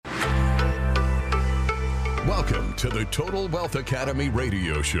Welcome to the Total Wealth Academy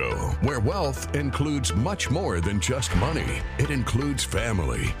radio show, where wealth includes much more than just money. It includes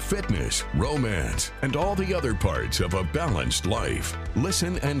family, fitness, romance, and all the other parts of a balanced life.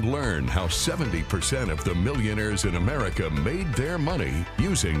 Listen and learn how 70% of the millionaires in America made their money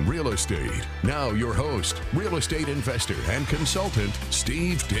using real estate. Now your host, real estate investor and consultant,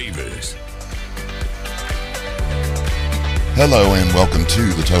 Steve Davis. Hello and welcome to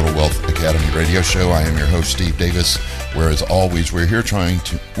the Total Wealth Academy radio show. I am your host, Steve Davis, where as always, we're here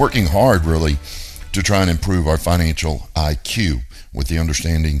working hard really to try and improve our financial IQ with the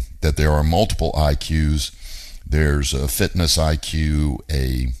understanding that there are multiple IQs. There's a fitness IQ,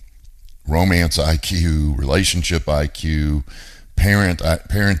 a romance IQ, relationship IQ,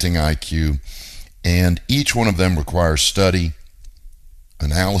 parenting IQ, and each one of them requires study,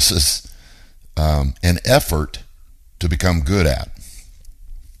 analysis, and effort to become good at.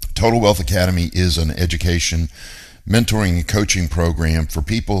 Total Wealth Academy is an education, mentoring, and coaching program for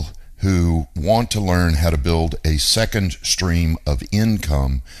people who want to learn how to build a second stream of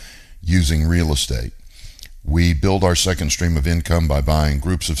income using real estate. We build our second stream of income by buying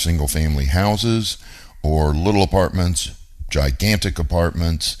groups of single-family houses or little apartments, gigantic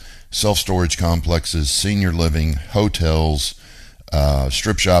apartments, self-storage complexes, senior living, hotels,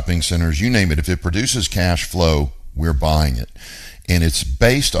 strip shopping centers, you name it. If it produces cash flow, we're buying it. And it's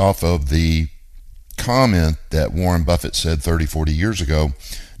based off of the comment that Warren Buffett said 30, 40 years ago,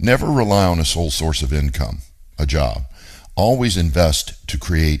 never rely on a sole source of income, a job. Always invest to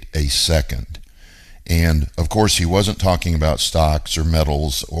create a second. And of course, he wasn't talking about stocks or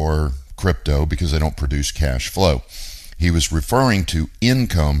metals or crypto because they don't produce cash flow. He was referring to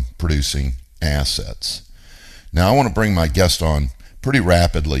income producing assets. Now, I want to bring my guest on pretty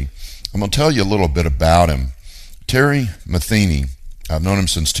rapidly. I'm going to tell you a little bit about him. Terry Matheny, I've known him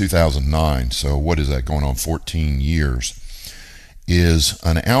since 2009, so what is that, going on 14 years, is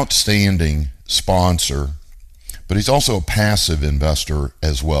an outstanding sponsor, but he's also a passive investor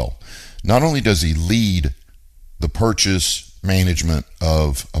as well. Not only does he lead the purchase management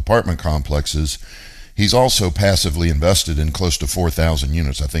of apartment complexes, he's also passively invested in close to 4,000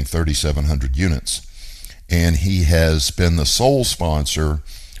 units, I think 3,700 units. And he has been the sole sponsor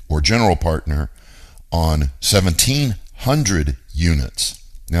or general partner on 1,700 units.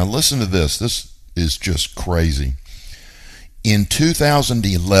 Now listen to this. This is just crazy. In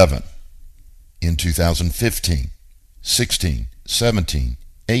 2011, in 2015, 16, 17,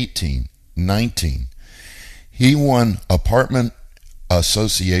 18, 19, he won Apartment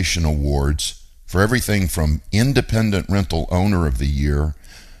Association awards for everything from Independent Rental Owner of the Year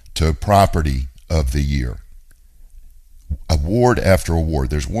to Property of the Year. Award after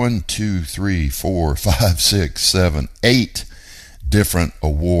award. There's 8 different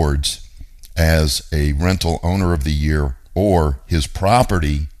awards as a rental owner of the year, or his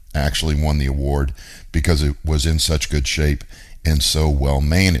property actually won the award because it was in such good shape and so well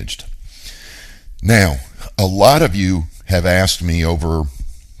managed. Now, a lot of you have asked me over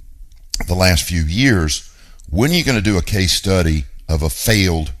the last few years, when are you going to do a case study of a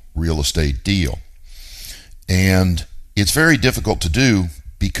failed real estate deal? And it's very difficult to do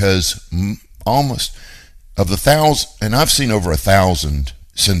because almost of the 1,000, and I've seen over 1,000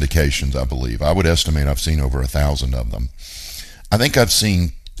 syndications, I believe. I would estimate I've seen over 1,000 of them. I think I've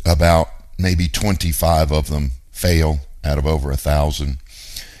seen about maybe 25 of them fail out of over 1,000.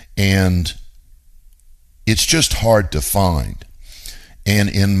 And it's just hard to find. And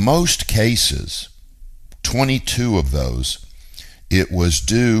in most cases, 22 of those, it was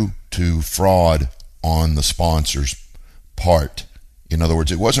due to fraud on the sponsor's part. In other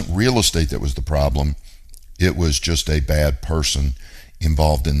words, it wasn't real estate that was the problem. It was just a bad person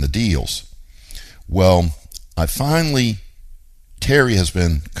involved in the deals. Well, Terry has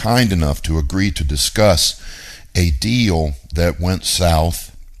been kind enough to agree to discuss a deal that went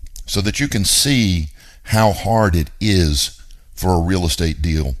south so that you can see how hard it is for a real estate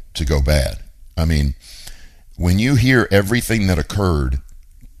deal to go bad. I mean, when you hear everything that occurred,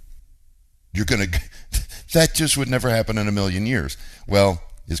 that just would never happen in a million years. Well,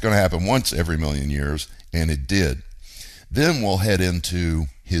 it's going to happen once every million years, and it did. Then we'll head into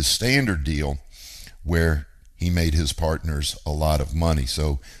his standard deal where he made his partners a lot of money.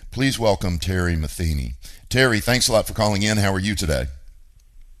 So please welcome Terry Matheny. Terry, thanks a lot for calling in. How are you today?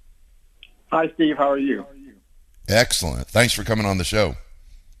 Hi, Steve. How are you? Excellent. Thanks for coming on the show.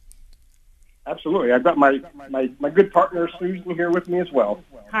 Absolutely. I've got my good partner, Susan, here with me as well.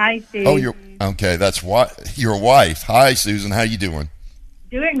 Hi, Steve. Oh, okay. That's your wife. Hi, Susan. How you doing?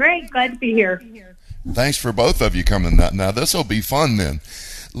 Doing great. Glad to be here. Thanks for both of you coming. Now this will be fun then.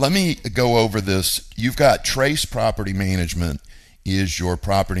 Let me go over this. You've got Trace Property Management is your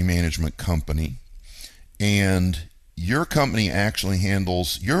property management company, and your company actually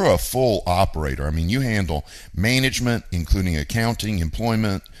handles, you're a full operator. I mean, you handle management, including accounting,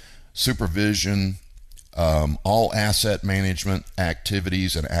 employment, supervision, all asset management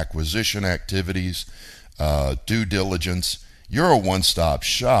activities and acquisition activities, due diligence. You're a one-stop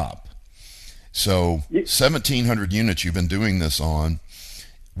shop. So 1,700 units you've been doing this on.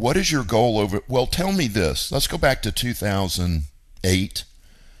 What is your goal over? Well, tell me this. Let's go back to 2008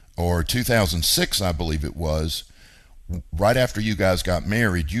 or 2006, I believe it was. Right after you guys got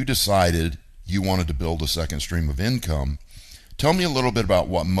married, you decided you wanted to build a second stream of income. Tell me a little bit about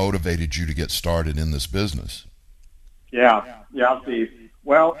what motivated you to get started in this business. Yeah, Steve.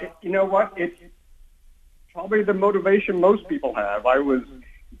 Well, you know what? It's probably the motivation most people have. I was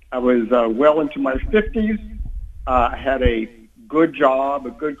well into my 50s. I had a good job,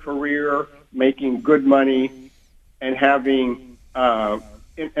 a good career, making good money, and having,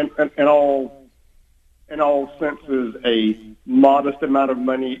 in all senses, a modest amount of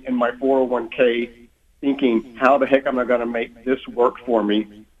money in my 401k, thinking, how the heck am I going to make this work for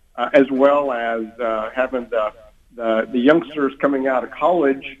me, as well as having the youngsters coming out of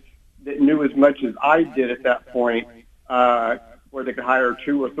college that knew as much as I did at that point, where they could hire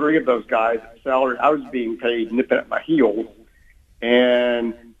 2 or 3 of those guys at salary I was being paid, nipping at my heels.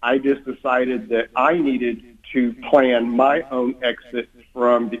 And I just decided that I needed to plan my own exit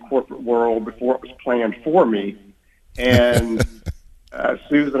from the corporate world before it was planned for me. And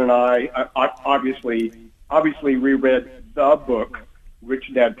Susan and I obviously reread the book,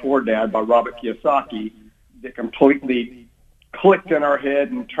 Rich Dad, Poor Dad by Robert Kiyosaki, that completely clicked in our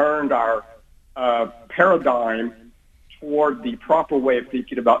head and turned our paradigm toward the proper way of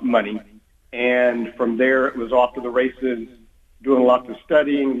thinking about money. And from there, it was off to the races, doing lots of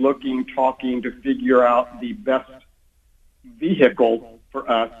studying, looking, talking to figure out the best vehicle for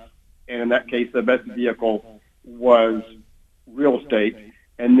us. And in that case, the best vehicle was real estate.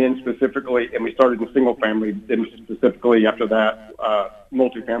 And then specifically, and we started in single family, then specifically after that,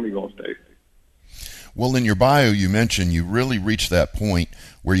 multifamily real estate. Well, in your bio, you mentioned you really reached that point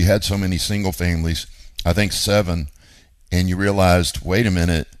where you had so many single families, I think 7, and you realized, wait a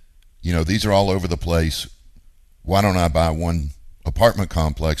minute, these are all over the place. Why don't I buy one apartment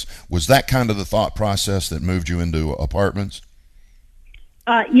complex? Was that kind of the thought process that moved you into apartments?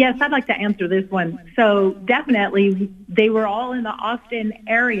 Yes, I'd like to answer this one. So definitely, they were all in the Austin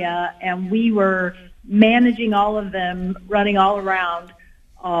area, and we were managing all of them, running all around,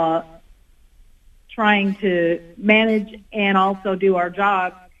 trying to manage and also do our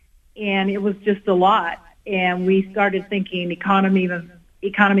job. And it was just a lot. And we started thinking economy of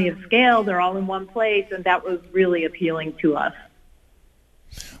scale. They're all in one place, and that was really appealing to us.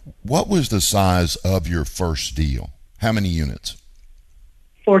 What was the size of your first deal? How many units?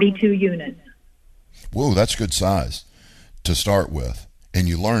 42 units. Whoa, that's good size to start with. And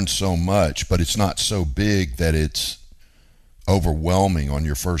you learned so much, but it's not so big that it's overwhelming on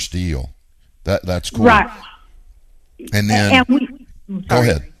your first deal. That's cool. Right. And then, go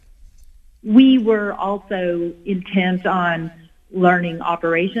ahead. We were also intent on learning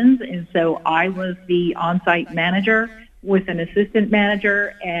operations, and so I was the on-site manager with an assistant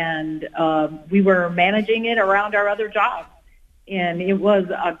manager, and we were managing it around our other jobs, and it was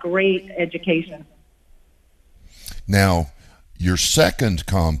a great education. Now, your second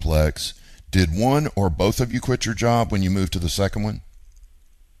complex, did one or both of you quit your job when you moved to the second one?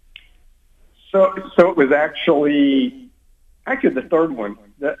 So it was actually the third one.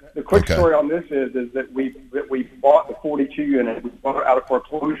 The quick story on this is that we bought the 42 unit. We bought it out of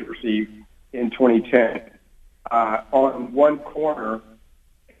foreclosure, Steve, in 2010 on one corner,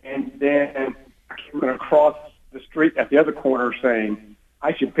 and then I came across the street at the other corner saying,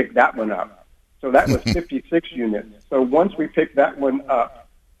 I should pick that one up. So that was 56 units. So once we picked that one up,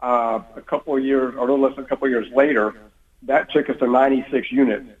 a couple of years, or a little less than a couple of years later, that took us to 96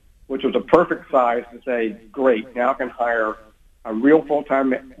 units, which was a perfect size to say, great, now I can hire a real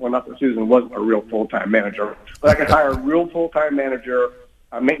full-time, well, not that Susan wasn't a real full-time manager, but I can hire a real full-time manager,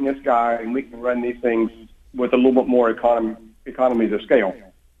 a maintenance guy, and we can run these things with a little bit more economies of scale.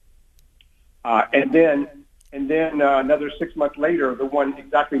 And then another 6 months later, the one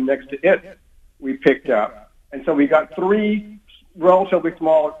exactly next to it, we picked up. And so we got 3 relatively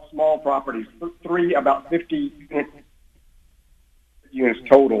small properties, 3 about 50 units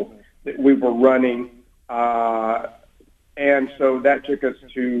total that we were running. And so that took us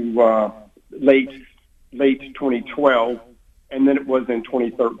to late 2012, and then it was in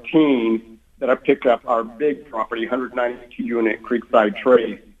 2013 that I picked up our big property, 192 unit Creekside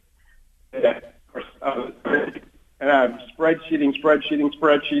Trace. And I'm spreadsheeting.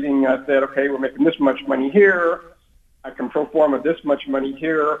 I said, okay, we're making this much money here. I can pro forma this much money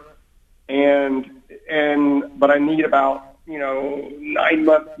here, but I need about 9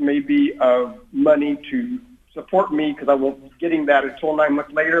 months maybe of money to support me because I won't be getting that until 9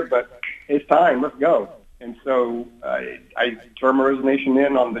 months later. But it's time. Let's go. And so I turned my resignation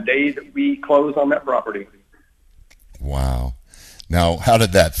in on the day that we closed on that property. Wow. Now, how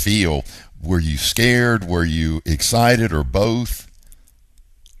did that feel? Were you scared? Were you excited, or both?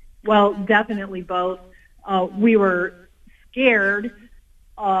 Well, definitely both. We were scared,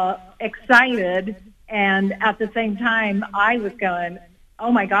 excited, and at the same time, I was going,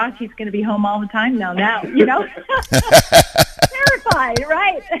 oh my gosh, he's going to be home all the time now, terrified,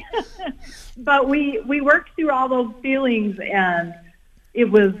 right? But we worked through all those feelings, and it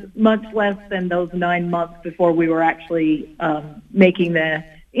was much less than those 9 months before we were actually making the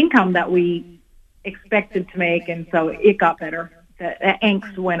income that we expected to make, and so it got better. The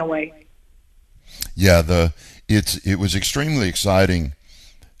angst went away. Yeah, it was extremely exciting.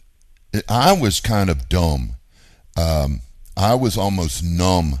 I was kind of dumb. I was almost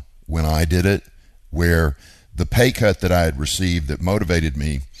numb when I did it, where the pay cut that I had received that motivated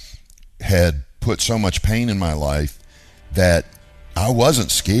me had put so much pain in my life that I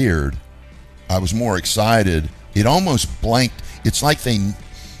wasn't scared. I was more excited. It almost blanked. It's like they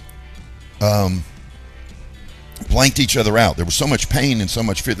blanked each other out. There was so much pain and so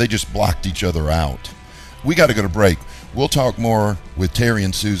much fear. They just blocked each other out. We got to go to break. We'll talk more with Terry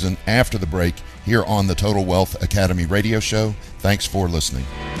and Susan after the break here on the Total Wealth Academy radio show. Thanks for listening.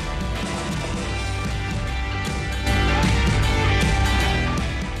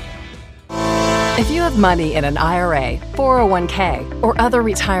 If you have money in an IRA, 401k, or other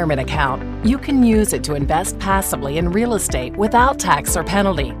retirement account, you can use it to invest passively in real estate without tax or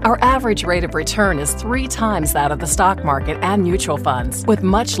penalty. Our average rate of return is 3 times that of the stock market and mutual funds, with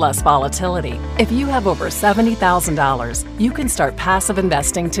much less volatility. If you have over $70,000, you can start passive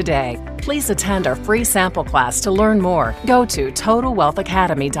investing today. Please attend our free sample class to learn more. Go to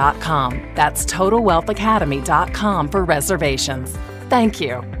TotalWealthAcademy.com. That's TotalWealthAcademy.com for reservations. Thank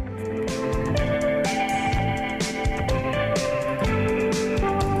you.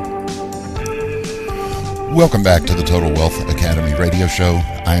 Welcome back to the Total Wealth Academy radio show.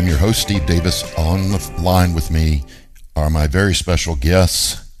 I am your host, Steve Davis. On the line with me are my very special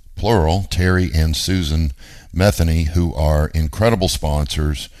guests, plural, Terry and Susan Matheny, who are incredible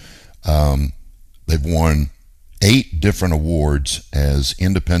sponsors. They've won 8 different awards as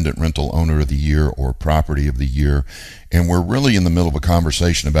Independent Rental Owner of the Year or Property of the Year. And we're really in the middle of a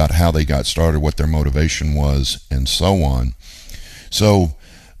conversation about how they got started, what their motivation was, and so on. So,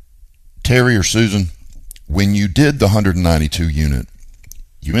 Terry or Susan, when you did the 192 unit,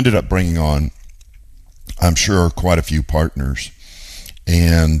 you ended up bringing on, I'm sure, quite a few partners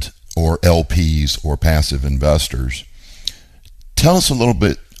or LPs or passive investors. Tell us a little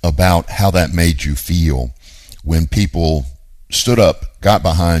bit about how that made you feel when people stood up, got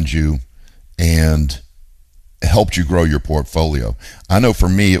behind you, and helped you grow your portfolio. I know for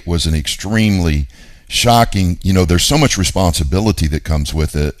me it was an extremely shocking, there's so much responsibility that comes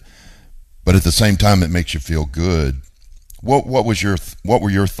with it, but at the same time, it makes you feel good. What were your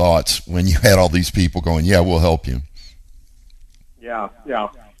thoughts when you had all these people going, yeah, we'll help you? Yeah.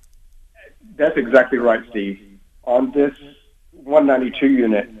 That's exactly right, Steve. On this 192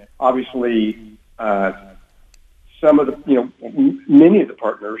 unit, obviously, some of the, many of the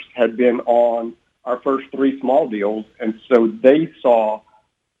partners had been on our first 3 small deals, and so they saw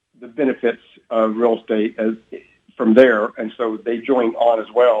the benefits of real estate from there, and so they joined on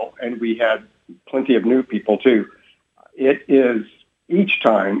as well, and we had plenty of new people too. It is, each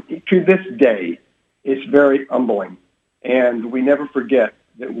time, to this day, it's very humbling, and we never forget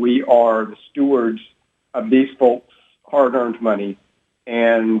that we are the stewards of these folks' hard-earned money,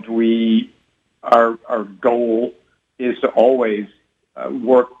 and our goal is to always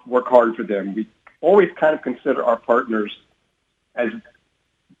work hard for them. We always kind of consider our partners as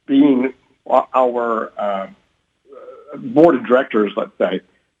being our board of directors, let's say.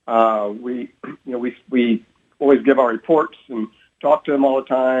 We always give our reports and talk to them all the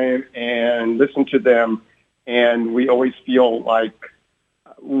time and listen to them, and we always feel like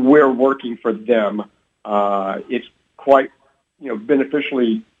we're working for them. It's quite,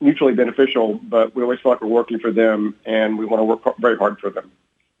 mutually beneficial, but we always feel like we're working for them, and we want to work very hard for them.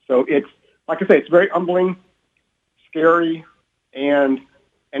 So it's, like I say, it's very humbling, scary, and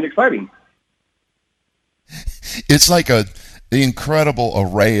exciting. It's like the incredible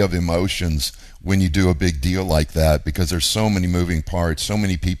array of emotions when you do a big deal like that, because there's so many moving parts, so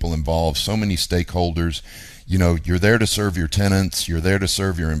many people involved, so many stakeholders. You know, you're there to serve your tenants, you're there to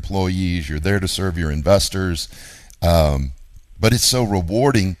serve your employees, you're there to serve your investors. But it's so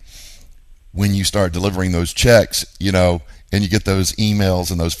rewarding when you start delivering those checks, you know, and you get those emails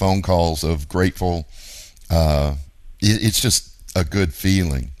and those phone calls of grateful. It's just a good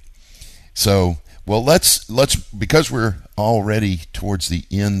feeling. So, well, let's because we're already towards the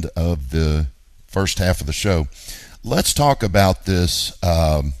end of the first half of the show, let's talk about this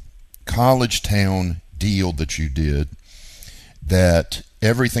college town deal that you did, that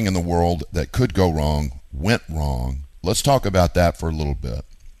everything in the world that could go wrong went wrong. Let's talk about that for a little bit.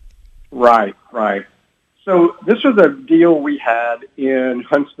 Right. So this was a deal we had in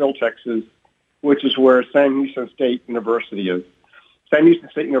Huntsville, Texas, which is where Sam Houston State University is. Sam Houston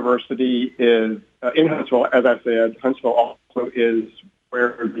State University is in Huntsville, as I said. Huntsville also is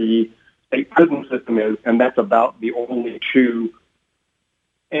where the state prison system is, and that's about the only two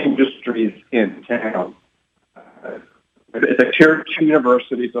industries in town. It's a Tier 2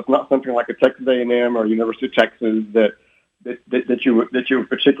 university, so it's not something like a Texas A&M or University of Texas that you would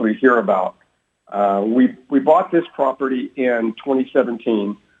particularly hear about. We bought this property in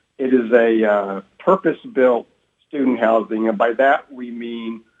 2017. It is a purpose-built student housing, and by that we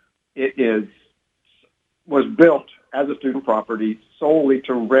mean was built as a student property solely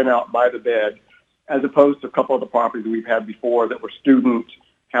to rent out by the bed, as opposed to a couple of the properties we've had before that were student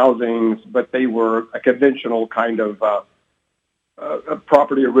housings, but they were a conventional kind of a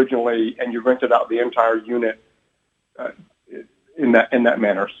property originally, and you rented out the entire unit in that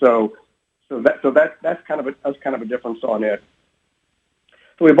manner. So that's kind of a difference on it.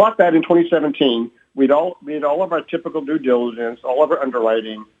 So we bought that in 2017. We did all of our typical due diligence, all of our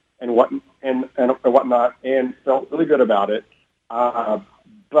underwriting, and whatnot, and felt really good about it.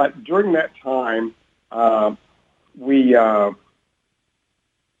 But during that time, we from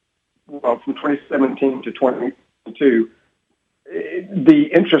 2017 to 2022, the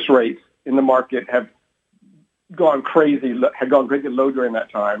interest rates in the market had gone crazy low during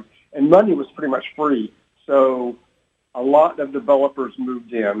that time, and money was pretty much free. So a lot of developers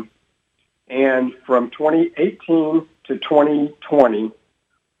moved in, and from 2018 to 2020,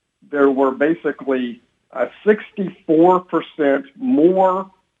 there were basically 64% more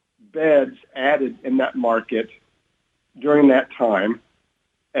beds added in that market during that time,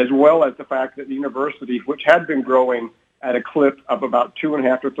 as well as the fact that the university, which had been growing at a clip of about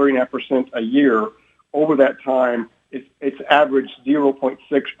 2.5 to 3.5% a year, over that time, it's averaged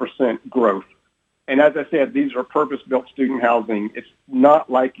 0.6% growth. And as I said, these are purpose-built student housing. It's not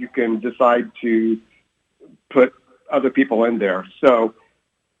like you can decide to put other people in there. So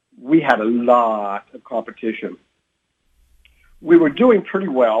we had a lot of competition. We were doing pretty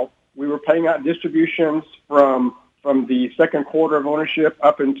well. We were paying out distributions from the second quarter of ownership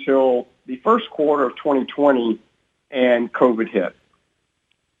up until the first quarter of 2020, and COVID hit,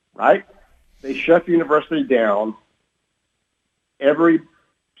 right? They shut the university down.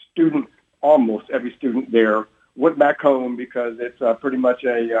 Almost every student there went back home because it's pretty much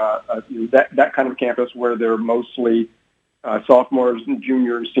that kind of campus where they're mostly sophomores and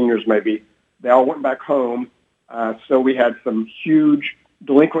juniors, seniors maybe. They all went back home. So we had some huge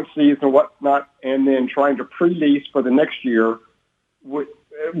delinquencies and whatnot, and then trying to pre-lease for the next year with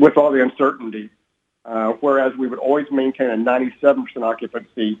all the uncertainty. Whereas we would always maintain a 97%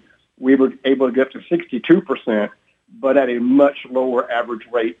 occupancy, we were able to get to 62%, but at a much lower average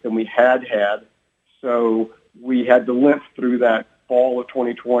rate than we had. So we had to limp through that fall of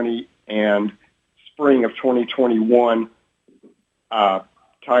 2020 and spring of 2021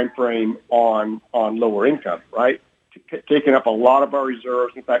 time frame on lower income, right? Taking up a lot of our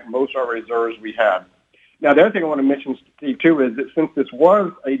reserves. In fact, most of our reserves we had. Now, the other thing I want to mention, Steve, too, is that since this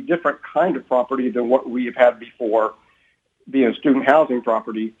was a different kind of property than what we have had before, being a student housing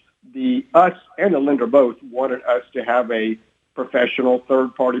property, us and the lender both wanted us to have a professional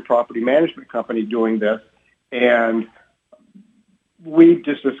third-party property management company doing this, and we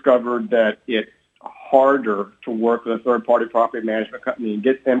just discovered that it's harder to work with a third-party property management company and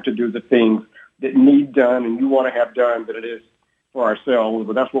get them to do the things that need done and you want to have done than it is for ourselves.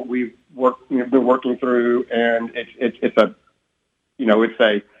 But that's what we've been working through, and it's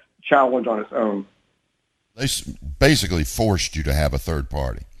a challenge on its own. They basically forced you to have a third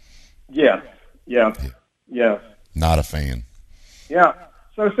party. Yes. Not a fan. Yeah.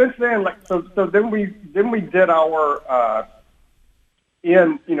 So since then, then we did our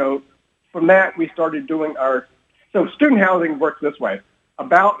from that we started doing our. So student housing works this way.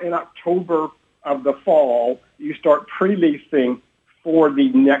 About in October of the fall, you start pre-leasing for the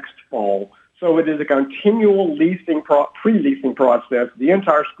next fall. So it is a continual pre-leasing process the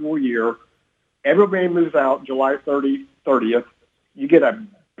entire school year. Everybody moves out July 30th. You get a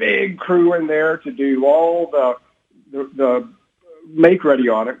big crew in there to do all the make-ready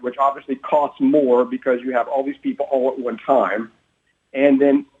on it, which obviously costs more because you have all these people all at one time. And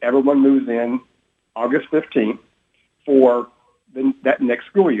then everyone moves in August 15th for that next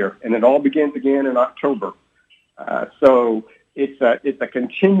school year. And it all begins again in October. So it's a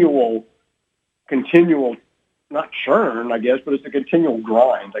continual, not churn, I guess, but it's a continual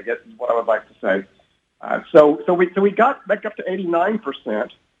grind, I guess is what I would like to say. So we got back up to 89%.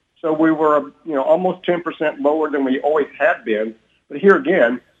 So we were, almost 10% lower than we always had been. But here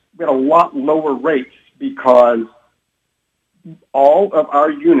again, we had a lot lower rates because all of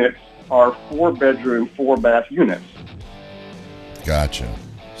our units are 4-bedroom, 4-bath units. Gotcha.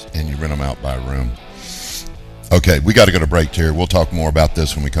 And you rent them out by room. Okay, we got to go to break here. We'll talk more about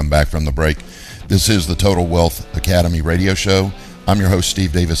this when we come back from the break. This is the Total Wealth Academy radio show. I'm your host,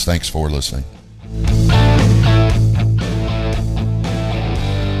 Steve Davis. Thanks for listening.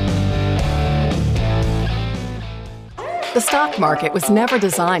 The stock market was never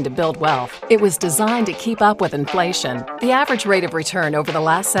designed to build wealth. It was designed to keep up with inflation. The average rate of return over the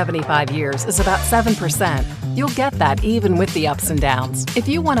last 75 years is about 7%. You'll get that even with the ups and downs. If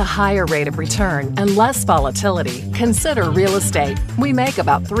you want a higher rate of return and less volatility, consider real estate. We make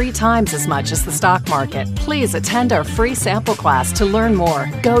about 3 times as much as the stock market. Please attend our free sample class to learn more.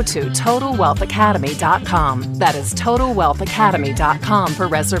 Go to TotalWealthAcademy.com. That is TotalWealthAcademy.com for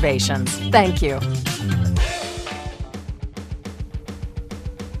reservations. Thank you.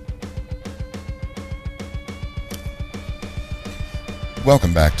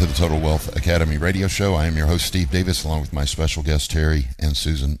 Welcome back to the Total Wealth Academy radio show. I am your host, Steve Davis, along with my special guests, Terry and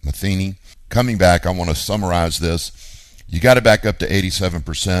Susan Matheny. Coming back, I want to summarize this. You got it back up to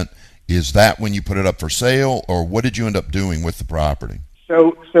 87%. Is that when you put it up for sale, or what did you end up doing with the property?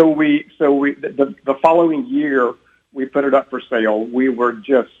 So the following year, we put it up for sale. We were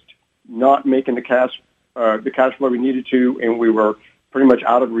just not making the cash flow we needed to, and we were pretty much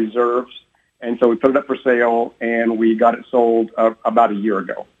out of reserves. And so we put it up for sale, and we got it sold about a year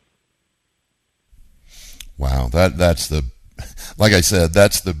ago. Wow, that's like I said,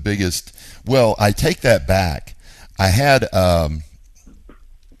 that's the biggest. Well, I take that back. I had, Kaylee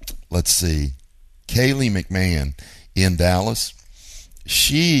McMahon in Dallas.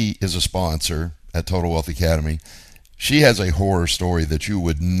 She is a sponsor at Total Wealth Academy. She has a horror story that you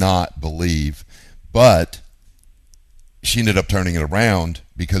would not believe, but she ended up turning it around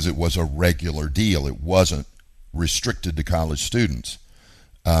because it was a regular deal. It wasn't restricted to college students.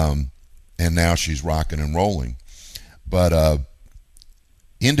 And now she's rocking and rolling. But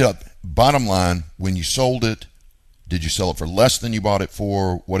ended up, bottom line, when you sold it, did you sell it for less than you bought it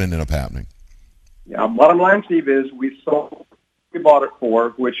for? What ended up happening? Yeah, bottom line, Steve, is we bought it for,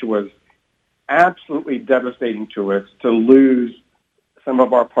 which was absolutely devastating to us to lose some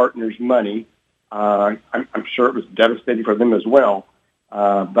of our partners' money. I'm sure it was devastating for them as well.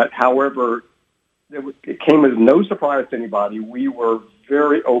 But however, it came as no surprise to anybody. We were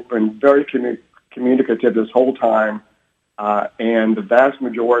very open, very communicative this whole time. And the vast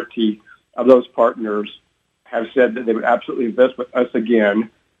majority of those partners have said that they would absolutely invest with us again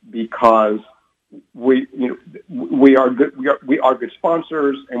because we are good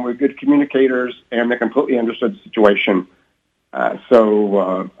sponsors and we're good communicators, and they completely understood the situation. That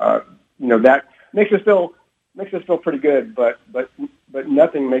makes us feel pretty good, but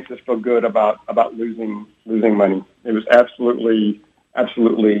nothing makes us feel good about losing money. It was absolutely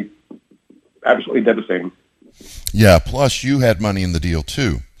devastating. Yeah. Plus, you had money in the deal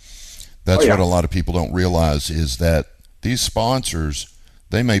too. That's what a lot of people don't realize is that these sponsors,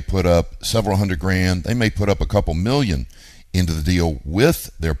 they may put up several $100,000, they may put up a couple million into the deal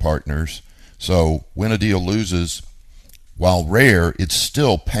with their partners. So when a deal loses, while rare, it's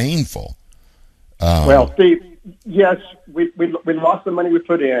still painful. Well, Steve, yes, we lost the money we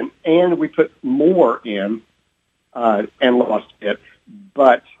put in, and we put more in and lost it.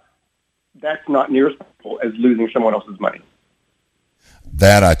 But that's not near as painful as losing someone else's money.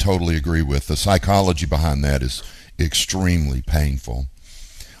 That I totally agree with. The psychology behind that is extremely painful.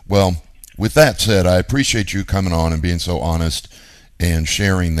 Well, with that said, I appreciate you coming on and being so honest and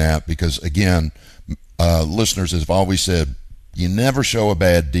sharing that because, again, listeners have always said, you never show a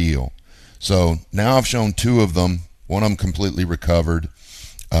bad deal. So now I've shown 2 of them. One of them completely recovered.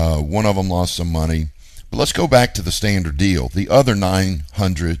 One of them lost some money. But let's go back to the standard deal. The other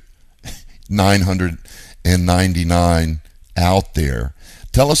 999 out there,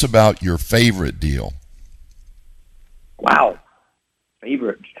 Tell us about your favorite deal. Wow,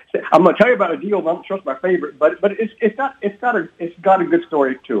 favorite. I'm going to tell you about a deal. I don't trust my favorite, but it's got a good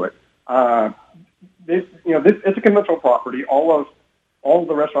story to it. This it's a conventional property. All of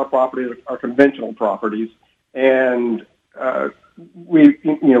the rest of our properties are conventional properties, and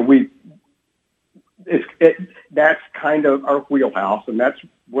that's kind of our wheelhouse, and that's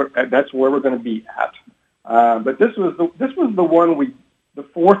where we're going to be at. But this was the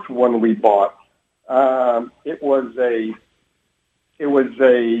fourth one we bought. It was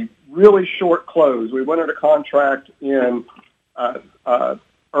a really short close. We went under contract in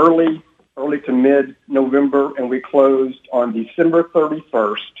early to mid-November, and we closed on December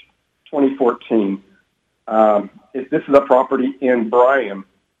 31st, 2014. This is a property in Bryan.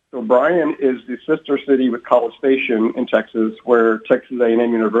 So Bryan is the sister city with College Station in Texas, where Texas A&M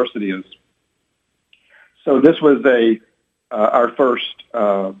University is. So this was our first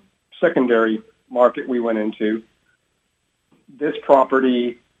secondary market we went into. This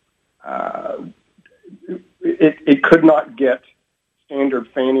property, it could not get standard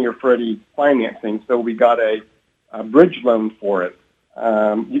Fannie or Freddie financing, so we got a bridge loan for it.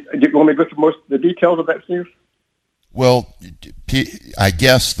 You want me to go through most of the details of that, Steve? Well, I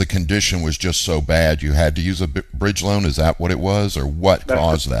guess the condition was just so bad you had to use a bridge loan. Is that what it was, or what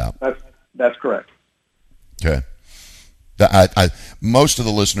caused that? That's correct. Okay. Most of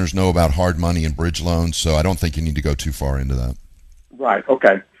the listeners know about hard money and bridge loans, so I don't think you need to go too far into that. Right.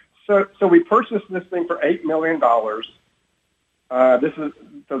 Okay. So we purchased this thing for $8 million. This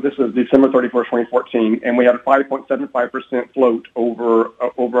was December 31st, 2014, and we had a 5.75% float over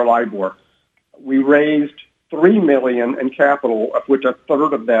LIBOR. We raised $3 million in capital, of which a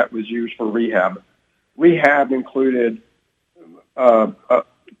third of that was used for rehab. Rehab included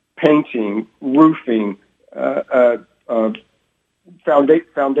painting, roofing,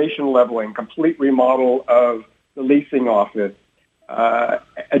 foundation leveling, complete remodel of the leasing office,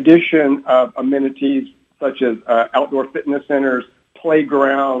 addition of amenities such as outdoor fitness centers,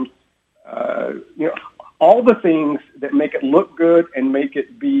 playground, all the things that make it look good and make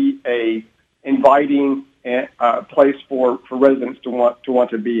it be a inviting place for residents to want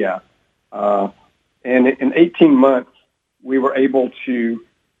to be at. And in 18 months, we were able to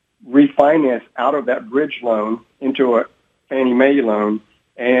refinance out of that bridge loan into a Fannie Mae loan,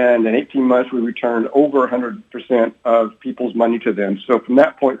 and in 18 months, we returned over 100% of people's money to them. So from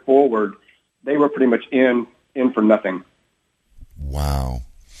that point forward, they were pretty much in for nothing. Wow.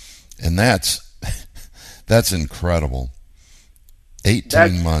 And that's incredible.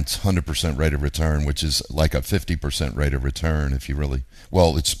 18 months, 100% rate of return, which is like a 50% rate of return if you really,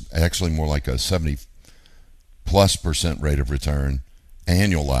 well, it's actually more like a 70+% rate of return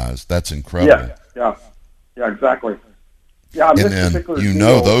annualized. That's incredible. Yeah, exactly. Yeah, and then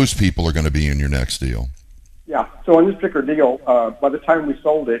those people are going to be in your next deal. Yeah, so in this particular deal, by the time we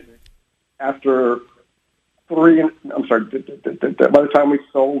sold it, by the time we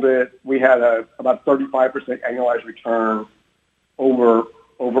sold it, we had about 35% annualized return over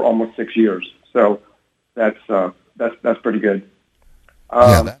almost 6 years. So that's pretty good.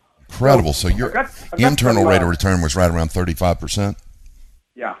 That's incredible. So your internal rate of return was right around 35%.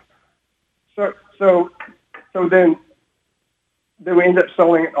 Yeah. So then we ended up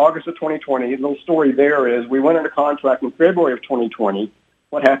selling in August of 2020. The little story there is we went under contract in February of 2020.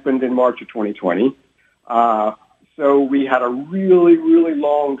 What happened in March of 2020? So we had a really, really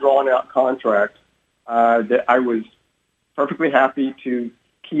long, drawn-out contract that I was perfectly happy to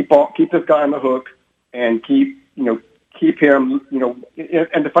keep this guy on the hook and keep him.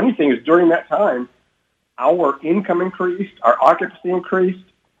 And the funny thing is, during that time, our income increased, our occupancy increased,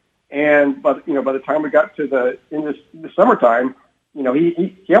 and by the time we got to the summertime,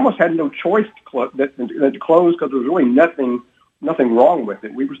 he almost had no choice to close because there was really nothing wrong with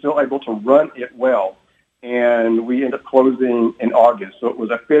it. We were still able to run it well, and we ended up closing in August. So it was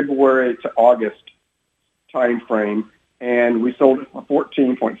a February to August time frame, and we sold it for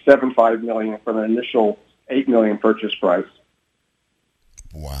 $14.75 million from an initial $8 million purchase price.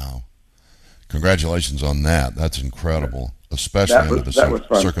 Wow! Congratulations on that. That's incredible, especially under the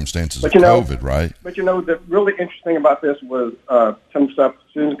circumstances of COVID, right? But the really interesting about this was some stuff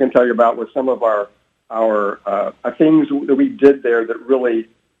Susan can tell you about with some of our things that we did there that really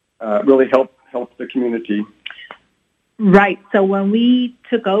helped the community. Right. So when we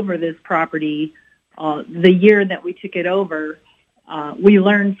took over this property, the year that we took it over, we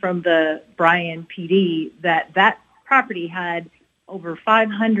learned from the Bryan PD that property had over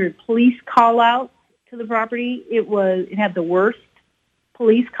 500 police call-outs to the property. It had the worst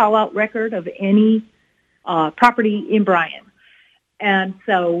police call-out record of any property in Bryan. And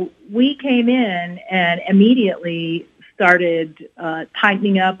so we came in and immediately started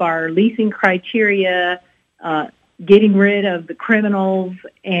tightening up our leasing criteria, getting rid of the criminals,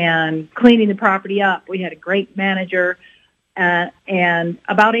 and cleaning the property up. We had a great manager. And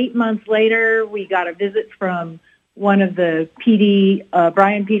about 8 months later, we got a visit from one of the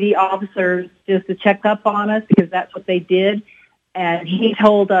Bryan PD officers just to check up on us, because that's what they did. And he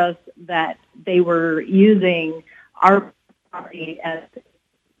told us that they were using our property as...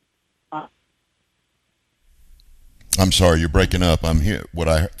 I'm sorry, you're breaking up. I'm here. What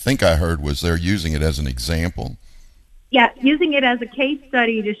I think I heard was they're using it as an example. Yeah, using it as a case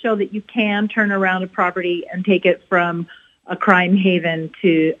study to show that you can turn around a property and take it from a crime haven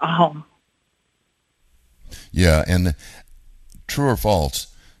to a home. Yeah, and true or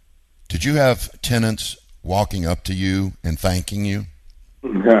false, did you have tenants walking up to you and thanking you?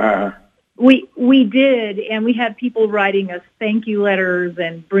 We did, and we had people writing us thank you letters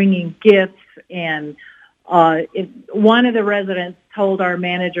and bringing gifts. And one of the residents told our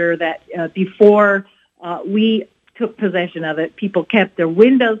manager that before we took possession of it, people kept their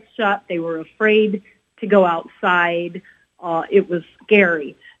windows shut. They were afraid to go outside. It was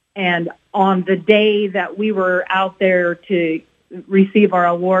scary. And on the day that we were out there to receive our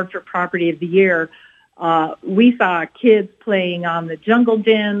award for Property of the Year, we saw kids playing on the jungle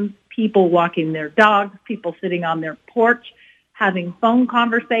gyms, people walking their dogs, people sitting on their porch, having phone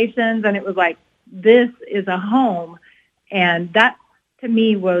conversations, and it was like, this is a home. And that, to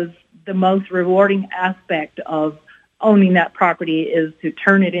me, was the most rewarding aspect of owning that property, is to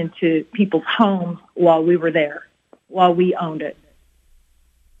turn it into people's homes while we were there, while we owned it.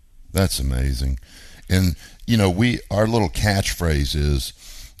 That's amazing. And, our little catchphrase is,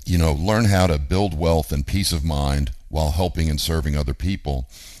 learn how to build wealth and peace of mind while helping and serving other people.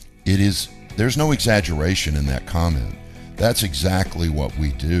 There's no exaggeration in that comment. That's exactly what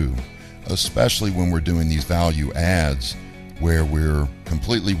we do, especially when we're doing these value adds where we're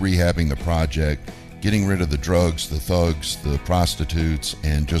completely rehabbing the project, getting rid of the drugs, the thugs, the prostitutes,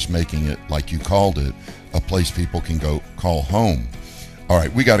 and just making it, like you called it, a place people can go call home. All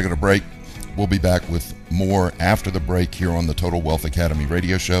right, we got to go to break. We'll be back with more after the break here on the Total Wealth Academy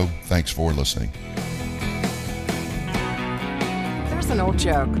radio show. Thanks for listening. There's an old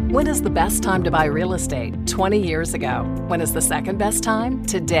joke. When is the best time to buy real estate? 20 years ago. When is the second best time?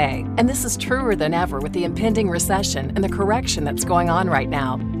 Today. And this is truer than ever with the impending recession and the correction that's going on right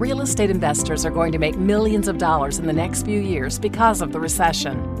now. Real estate investors are going to make millions of dollars in the next few years because of the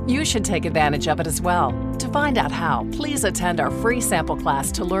recession. You should take advantage of it as well. To find out how, please attend our free sample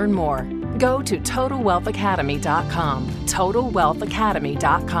class to learn more. Go to TotalWealthAcademy.com.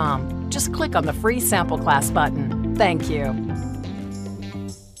 TotalWealthAcademy.com. Just click on the free sample class button. Thank you.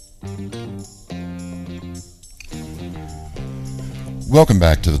 Welcome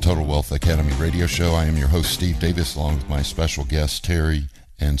back to the Total Wealth Academy radio show. I am your host, Steve Davis, along with my special guests, Terry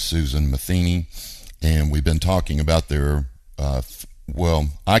and Susan Matheny. And we've been talking about their, I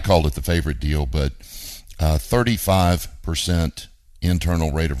called it the favorite deal, but 35%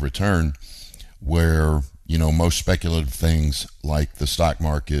 internal rate of return, where, most speculative things like the stock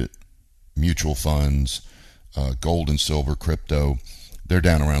market, mutual funds, gold and silver, crypto, they're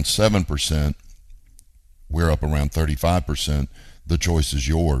down around 7%. We're up around 35%. The choice is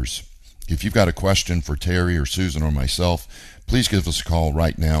yours. If you've got a question for Terry or Susan or myself, please give us a call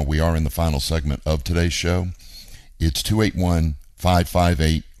right now. We are in the final segment of today's show. It's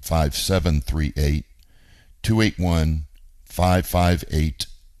 281-558-5738,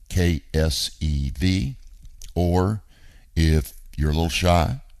 281-558-KSEV, or if you're a little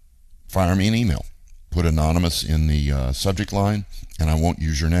shy, fire me an email. Put anonymous in the subject line, and I won't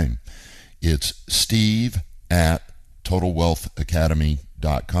use your name. It's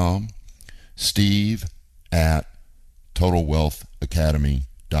steve@TotalWealthAcademy.com,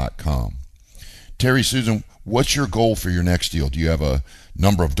 steve@TotalWealthAcademy.com. Terry, Susan, what's your goal for your next deal? Do you have a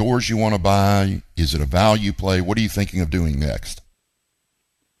number of doors you want to buy? Is it a value play? What are you thinking of doing next?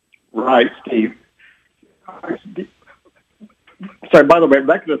 Right, Steve. Sorry, by the way,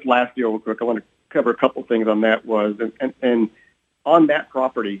 back to this last deal real quick. I want to cover a couple things on that. And on that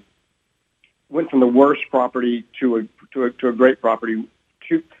property, went from the worst property to a great property.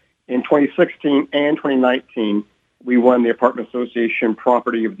 In 2016 and 2019, we won the Apartment Association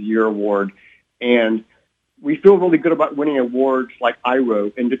Property of the Year award, and we feel really good about winning awards like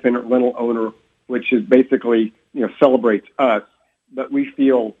IRO, Independent Rental Owner, which is basically celebrates us. But we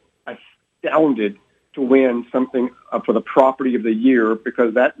feel astounded to win something for the Property of the Year,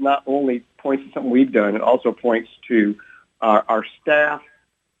 because that not only points to something we've done, it also points to our staff,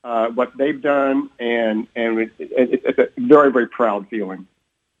 what they've done, and it's a very, very proud feeling.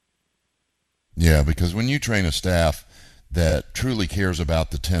 Yeah, because when you train a staff that truly cares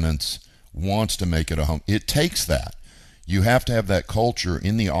about the tenants, wants to make it a home, it takes that. You have to have that culture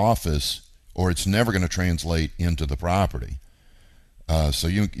in the office, or it's never going to translate into the property. So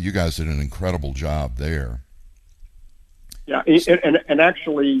you guys did an incredible job there. Yeah, and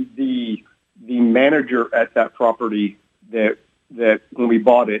actually the manager at that property that when we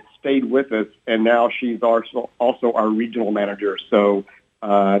bought it stayed with us, and now she's also our regional manager. So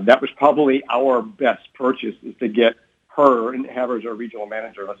that was probably our best purchase, is to get her and have her as our regional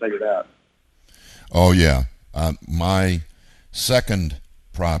manager. I'll tell you that. Oh yeah, my second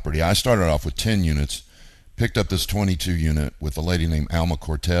property, I started off with 10 units, picked up this 22 unit with a lady named Alma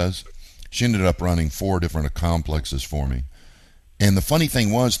Cortez. She ended up running 4 different complexes for me. And the funny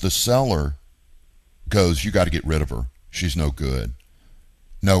thing was, the seller goes, "You got to get rid of her. She's no good."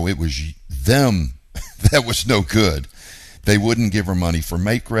 No, it was them that was no good. They wouldn't give her money for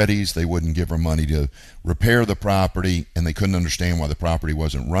make-readies. They wouldn't give her money to repair the property, and they couldn't understand why the property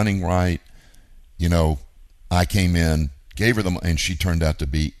wasn't running right. You know, I came in, gave her the money, and she turned out to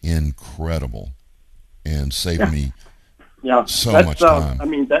be incredible and saved me so much time. I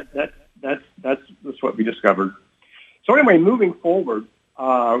mean, that's what we discovered. So anyway, moving forward,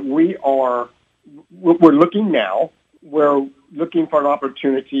 we're looking now. We're looking for an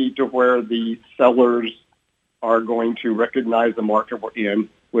opportunity to where the sellers are going to recognize the market we're in,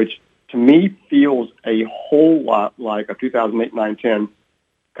 which to me feels a whole lot like a 2008, 9, 10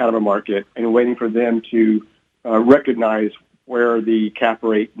 kind of a market, and waiting for them to recognize where the cap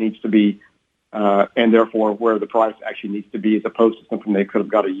rate needs to be, and therefore where the price actually needs to be, as opposed to something they could have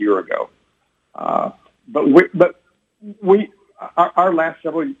got a year ago. But our last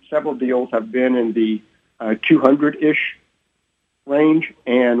several deals have been in the 200-ish range,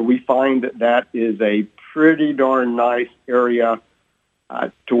 and we find that is a pretty darn nice area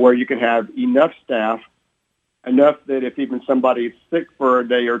to where you can have enough staff, enough that if even somebody's sick for a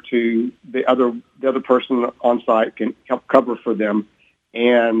day or two, the other person on site can help cover for them,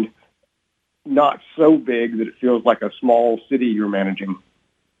 and not so big that it feels like a small city you're managing.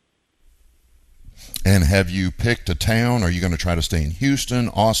 And have you picked a town? Are you going to try to stay in Houston,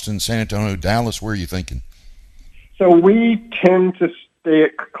 Austin, San Antonio, Dallas? Where are you thinking? So we tend to stay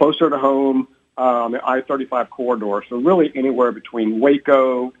closer to home, the I-35 corridor, so really anywhere between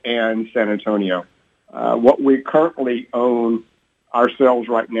Waco and San Antonio. What we currently own ourselves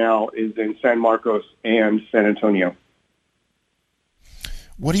right now is in San Marcos and San Antonio.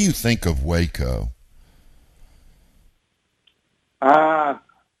 What do you think of Waco?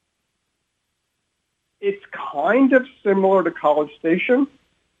 It's kind of similar to College Station.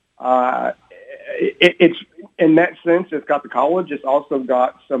 It's in that sense, it's got the college. It's also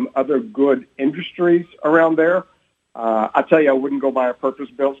got some other good industries around there. I tell you, I wouldn't go buy a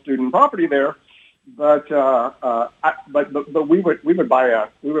purpose-built student property there, but we would buy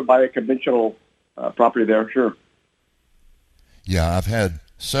a conventional property there, sure. Yeah, I've had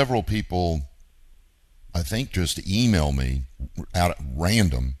several people, I think, just email me out at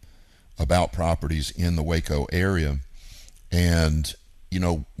random about properties in the Waco area. And, you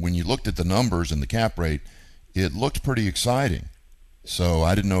know, when you looked at the numbers and the cap rate, it looked pretty exciting. So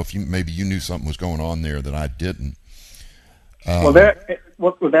I didn't know if maybe you knew something was going on there that I didn't. That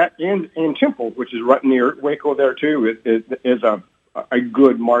in Temple, which is right near Waco there too, is a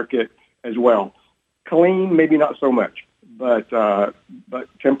good market as well. Killeen, maybe not so much, but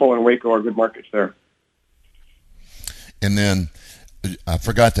Temple and Waco are good markets there. And then I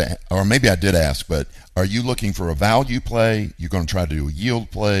forgot to, or maybe I did ask, but are you looking for a value play? You're going to try to do a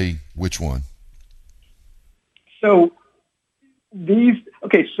yield play? Which one? So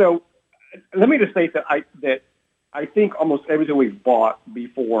so let me just say that I think almost everything we've bought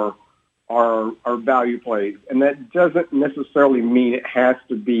before are value plays, and that doesn't necessarily mean it has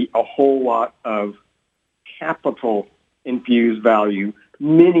to be a whole lot of capital infused value.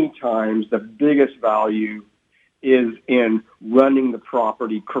 Many times the biggest value is in running the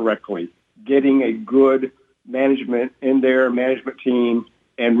property correctly, getting a good management in there, management team,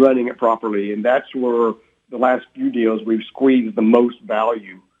 and running it properly. And that's where the last few deals we've squeezed the most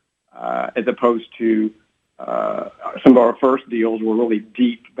value, as opposed to some of our first deals were really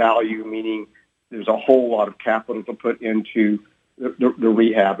deep value, meaning there's a whole lot of capital to put into the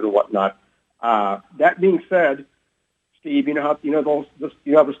rehab and whatnot. That being said, Steve, you know how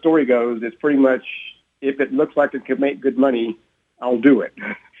the story goes. It's pretty much, if it looks like it could make good money, I'll do it.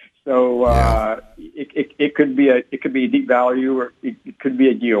 So it could be a deep value, or it could be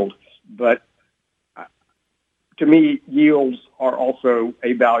a yield. But to me, yields are also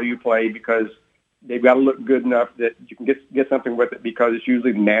a value play because they've got to look good enough that you can get something with it, because it's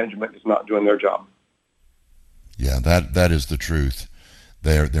usually management is not doing their job. Yeah, that is the truth.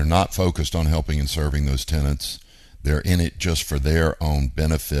 They're not focused on helping and serving those tenants. They're in it just for their own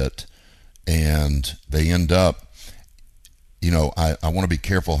benefit, and they end up, I want to be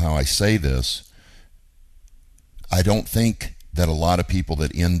careful how I say this. I don't think that a lot of people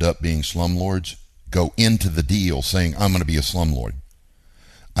that end up being slumlords go into the deal saying, I'm going to be a slumlord.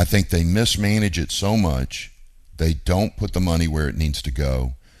 I think they mismanage it so much, they don't put the money where it needs to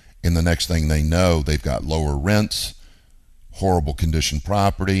go, and the next thing they know, they've got lower rents, horrible condition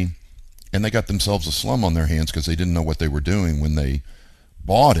property, and they got themselves a slum on their hands because they didn't know what they were doing when they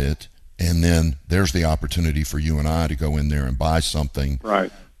bought it. And then there's the opportunity for you and I to go in there and buy something,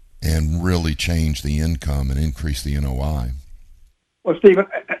 right, and really change the income and increase the NOI. Well, Stephen,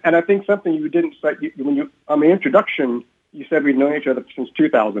 and I think something you didn't say on the introduction, you said we've known each other since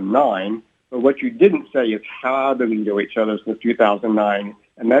 2009, but what you didn't say is how do we know each other since 2009,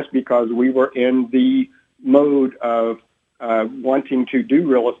 and that's because we were in the mode of wanting to do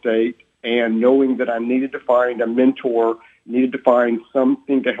real estate and knowing that I needed to find a mentor, needed to find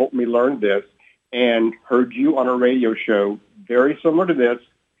something to help me learn this, and heard you on a radio show very similar to this,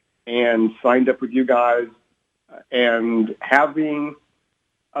 and signed up with you guys, and having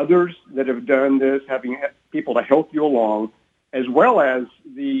others that have done this, having people to help you along, as well as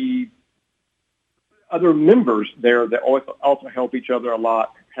the other members there that also help each other a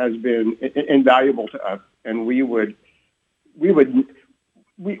lot, has been invaluable to us. And we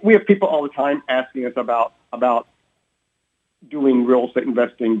have people all the time asking us about doing real estate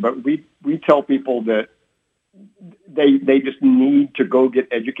investing, but we tell people that they just need to go get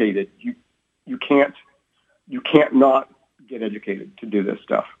educated. You can't not get educated to do this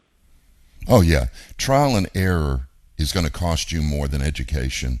stuff. Oh yeah, trial and error is going to cost you more than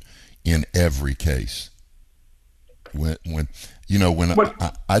education in every case. When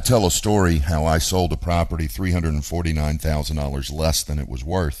I tell a story how I sold a property $349,000 less than it was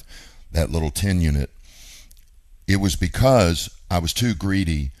worth, that little 10 unit, it was because I was too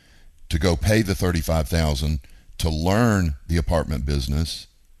greedy to go pay the $35,000 to learn the apartment business.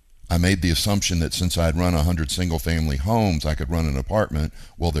 I made the assumption that since I'd run 100 single-family homes, I could run an apartment.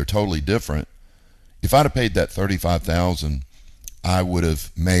 Well, they're totally different. If I'd have paid that $35,000, I would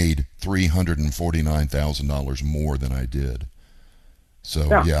have made $349,000 more than I did.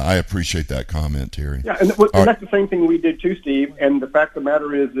 So, yeah, I appreciate that comment, Terry. Yeah, and that's the same thing we did too, Steve. And the fact of the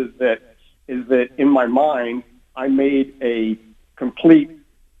matter is that in my mind, I made a complete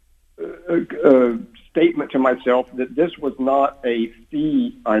statement to myself that this was not a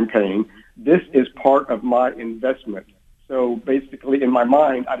fee I'm paying. This is part of my investment. So basically, in my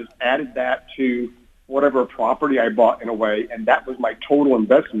mind, I just added that to whatever property I bought in a way, and that was my total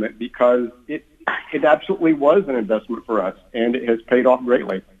investment, because it absolutely was an investment for us, and it has paid off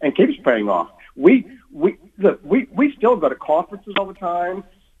greatly and keeps paying off. We still go to conferences all the time.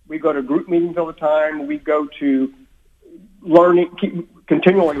 We go to group meetings all the time. We go to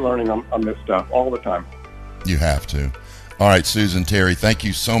continually learning on this stuff all the time. You have to. All right, Susan, Terry, thank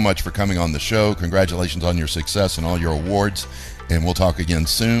you so much for coming on the show. Congratulations on your success and all your awards, and we'll talk again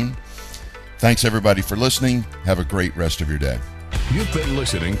soon. Thanks, everybody, for listening. Have a great rest of your day. You've been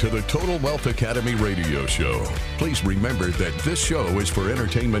listening to the Total Wealth Academy radio show. Please remember that this show is for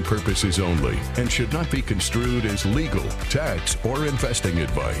entertainment purposes only and should not be construed as legal, tax, or investing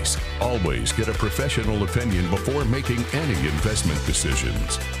advice. Always get a professional opinion before making any investment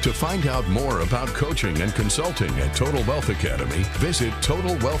decisions. To find out more about coaching and consulting at Total Wealth Academy, visit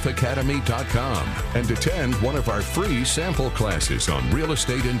TotalWealthAcademy.com and attend one of our free sample classes on real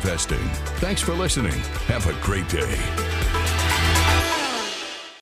estate investing. Thanks for listening. Have a great day.